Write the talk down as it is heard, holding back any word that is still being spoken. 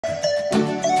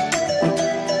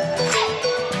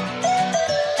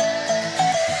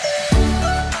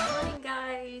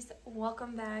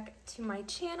welcome back to my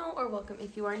channel, or welcome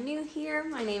if you are new here.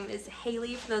 My name is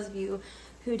Haley, for those of you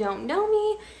who don't know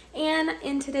me, and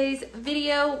in today's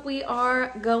video we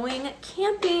are going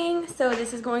camping. So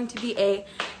this is going to be a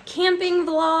camping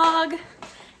vlog,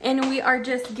 and we are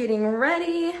just getting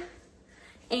ready,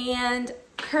 and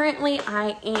currently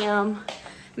I am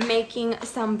making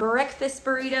some breakfast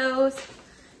burritos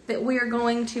that we are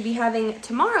going to be having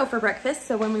tomorrow for breakfast.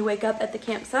 So when we wake up at the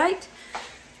campsite,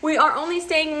 we are only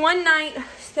staying one night,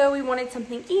 so we wanted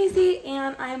something easy,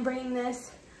 and I am bringing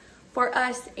this for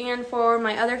us and for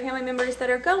my other family members that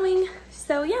are going.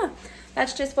 So yeah,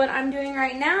 that's just what I'm doing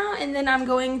right now, and then I'm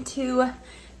going to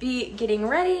be getting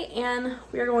ready and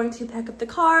we are going to pack up the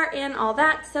car and all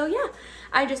that. So yeah,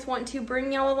 I just want to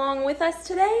bring y'all along with us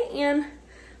today, and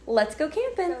let's go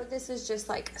camping. So this is just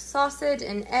like sausage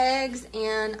and eggs,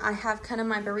 and I have kind of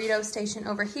my burrito station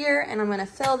over here, and I'm gonna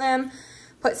fill them.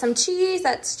 Put some cheese,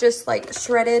 that's just like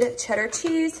shredded cheddar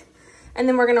cheese. And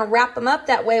then we're gonna wrap them up.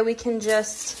 That way we can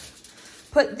just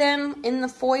put them in the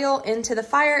foil into the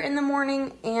fire in the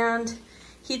morning and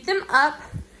heat them up.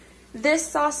 This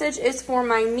sausage is for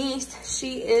my niece.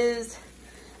 She is,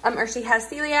 she has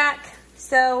celiac,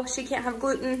 so she can't have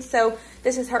gluten. So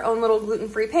this is her own little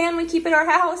gluten-free pan we keep at our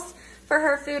house for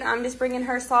her food. I'm just bringing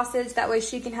her sausage, that way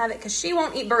she can have it, because she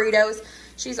won't eat burritos.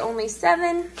 She's only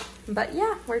 7, but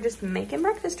yeah, we're just making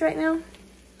breakfast right now.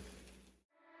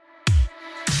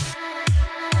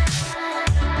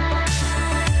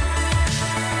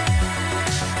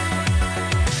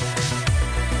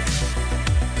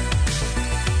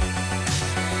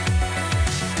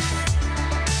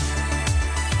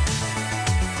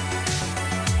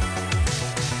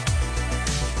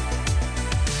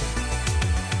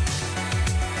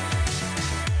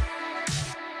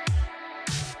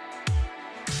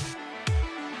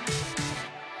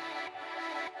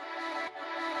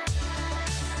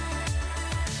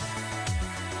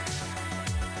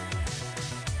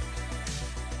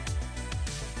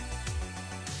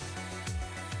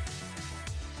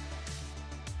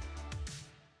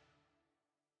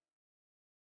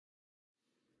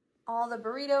 All the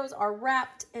burritos are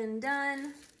wrapped and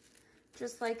done,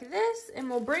 just like this, and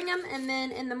we'll bring them, and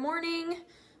then in the morning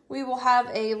we will have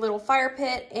a little fire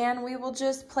pit, and we will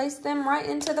just place them right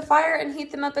into the fire and heat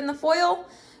them up in the foil.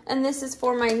 And this is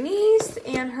for my niece,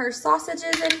 and her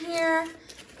sausages in here,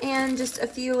 and just a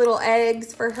few little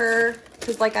eggs for her,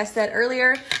 because like I said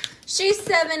earlier, she's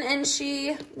 7 and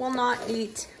she will not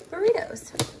eat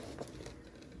burritos.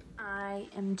 I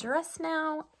am dressed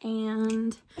now,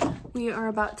 and we are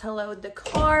about to load the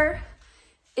car.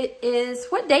 It is,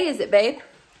 what day is it, babe?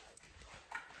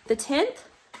 The 10th?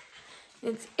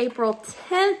 It's April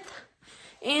 10th,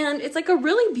 and it's like a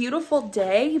really beautiful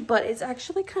day, but it's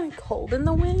actually kind of cold in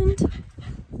the wind.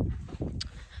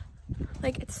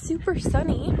 Like, it's super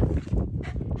sunny,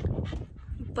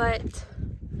 but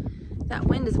that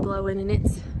wind is blowing, and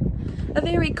it's a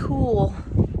very cool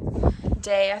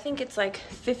day. I think it's like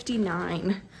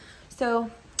 59,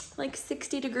 so like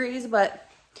 60 degrees, but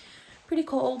pretty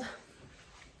cold.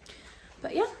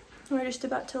 But yeah, we're just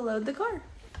about to load the car.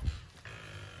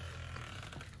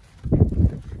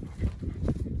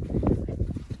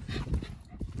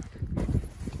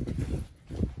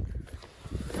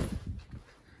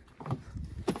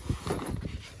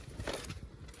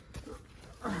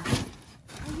 Are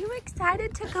you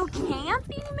excited to go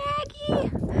camping,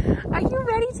 Maggie? Are you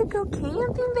ready to go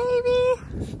camping,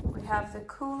 baby? We have the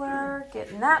cooler,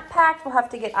 getting that packed. We'll have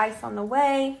to get ice on the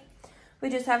way. We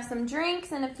just have some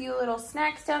drinks and a few little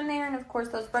snacks down there, and of course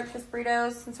those breakfast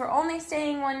burritos. Since we're only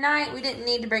staying one night, we didn't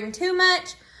need to bring too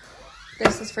much.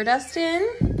 This is for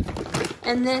Dustin.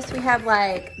 And this, we have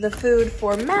like the food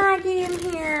for Maggie in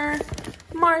here.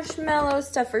 Marshmallows,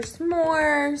 stuff for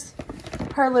s'mores,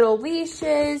 her little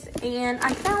leashes, and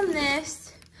I found this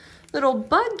little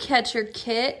bug catcher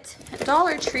kit at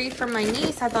Dollar Tree for my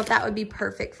niece. I thought that would be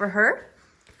perfect for her.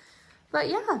 But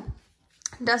yeah,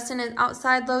 Dustin is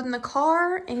outside loading the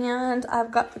car, and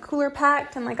I've got the cooler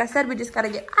packed, and like I said, we just got to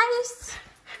get ice.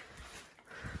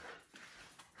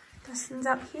 Dustin's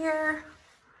out here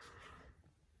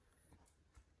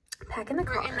packing the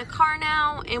car. We're in the car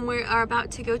now, and we are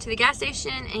about to go to the gas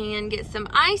station and get some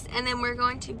ice, and then we're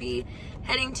going to be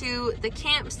heading to the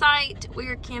campsite.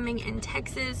 We're camping in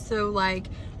Texas, so like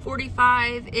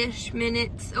 45-ish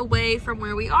minutes away from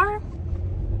where we are.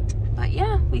 But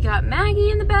yeah, we got Maggie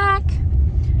in the back.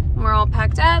 We're all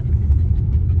packed up.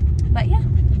 But yeah,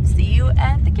 see you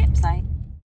at the campsite.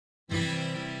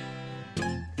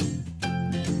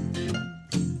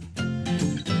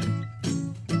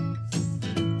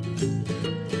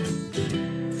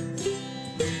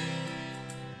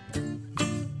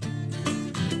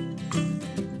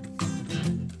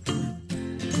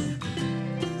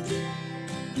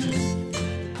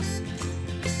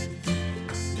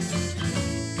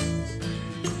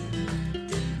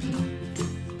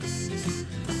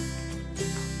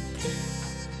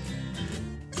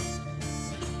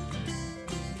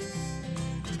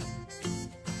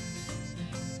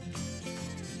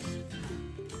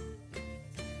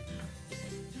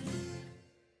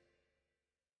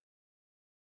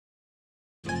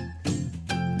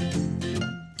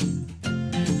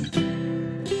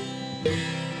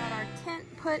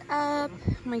 set up.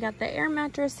 We got the air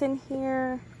mattress in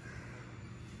here.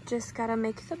 Just gotta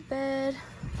make the bed.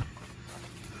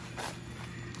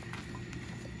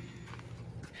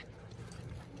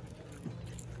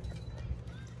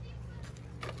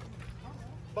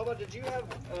 Bubba, did you have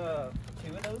 2 of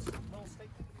those little steak?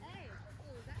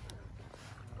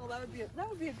 Oh, that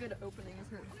would be a good opening,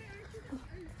 isn't it?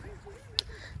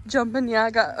 Jumping, yeah,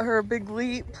 I got her a big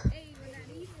leap.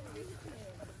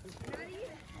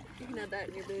 You can have that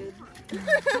in your bed.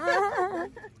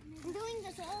 I'm doing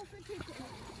this all for chicken.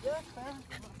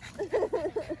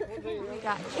 We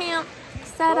got camp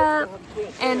set up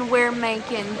and we're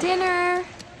making dinner.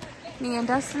 Me and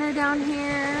Dustin are down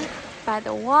here by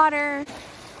the water.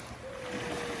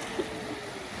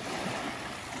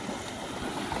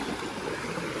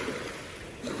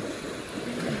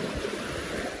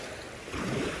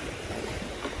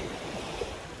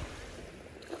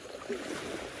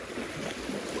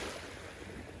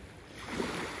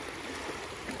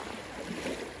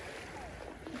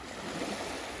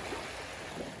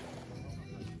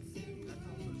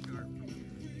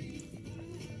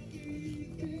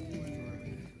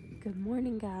 Good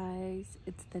morning, guys.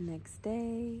 It's the next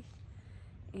day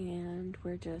and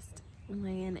we're just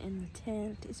laying in the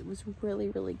tent. It was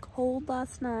really cold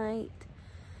last night.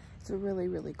 It's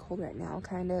really cold right now,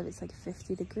 kind of. It's like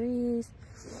 50 degrees.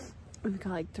 We've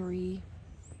got like 3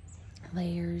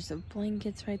 layers of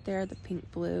blankets right there, the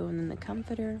pink, blue, and then the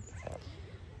comforter.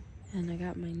 And I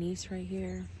got my niece right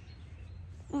here.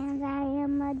 And I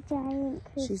am a giant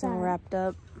cookie. She's all wrapped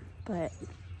up, but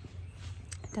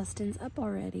Dustin's up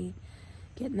already,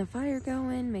 getting the fire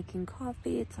going, making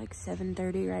coffee. It's like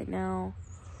 7:30 right now.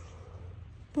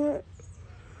 But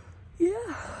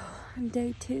yeah,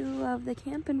 day 2 of the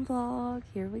camping vlog.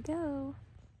 Here we go.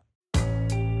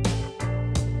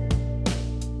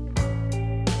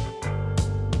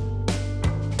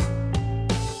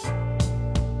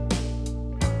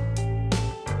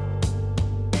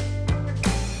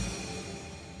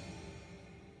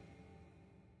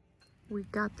 We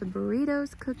got the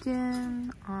burritos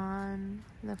cooking on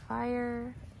the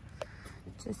fire.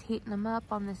 Just heating them up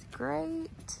on this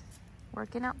grate.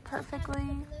 Working out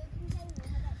perfectly.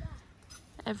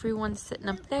 Everyone's sitting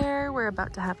up there. We're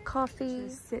about to have coffee.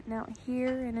 Just sitting out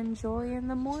here and enjoying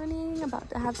the morning. About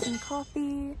to have some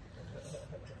coffee.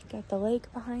 Got the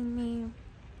lake behind me.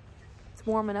 It's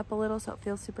warming up a little, so it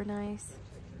feels super nice.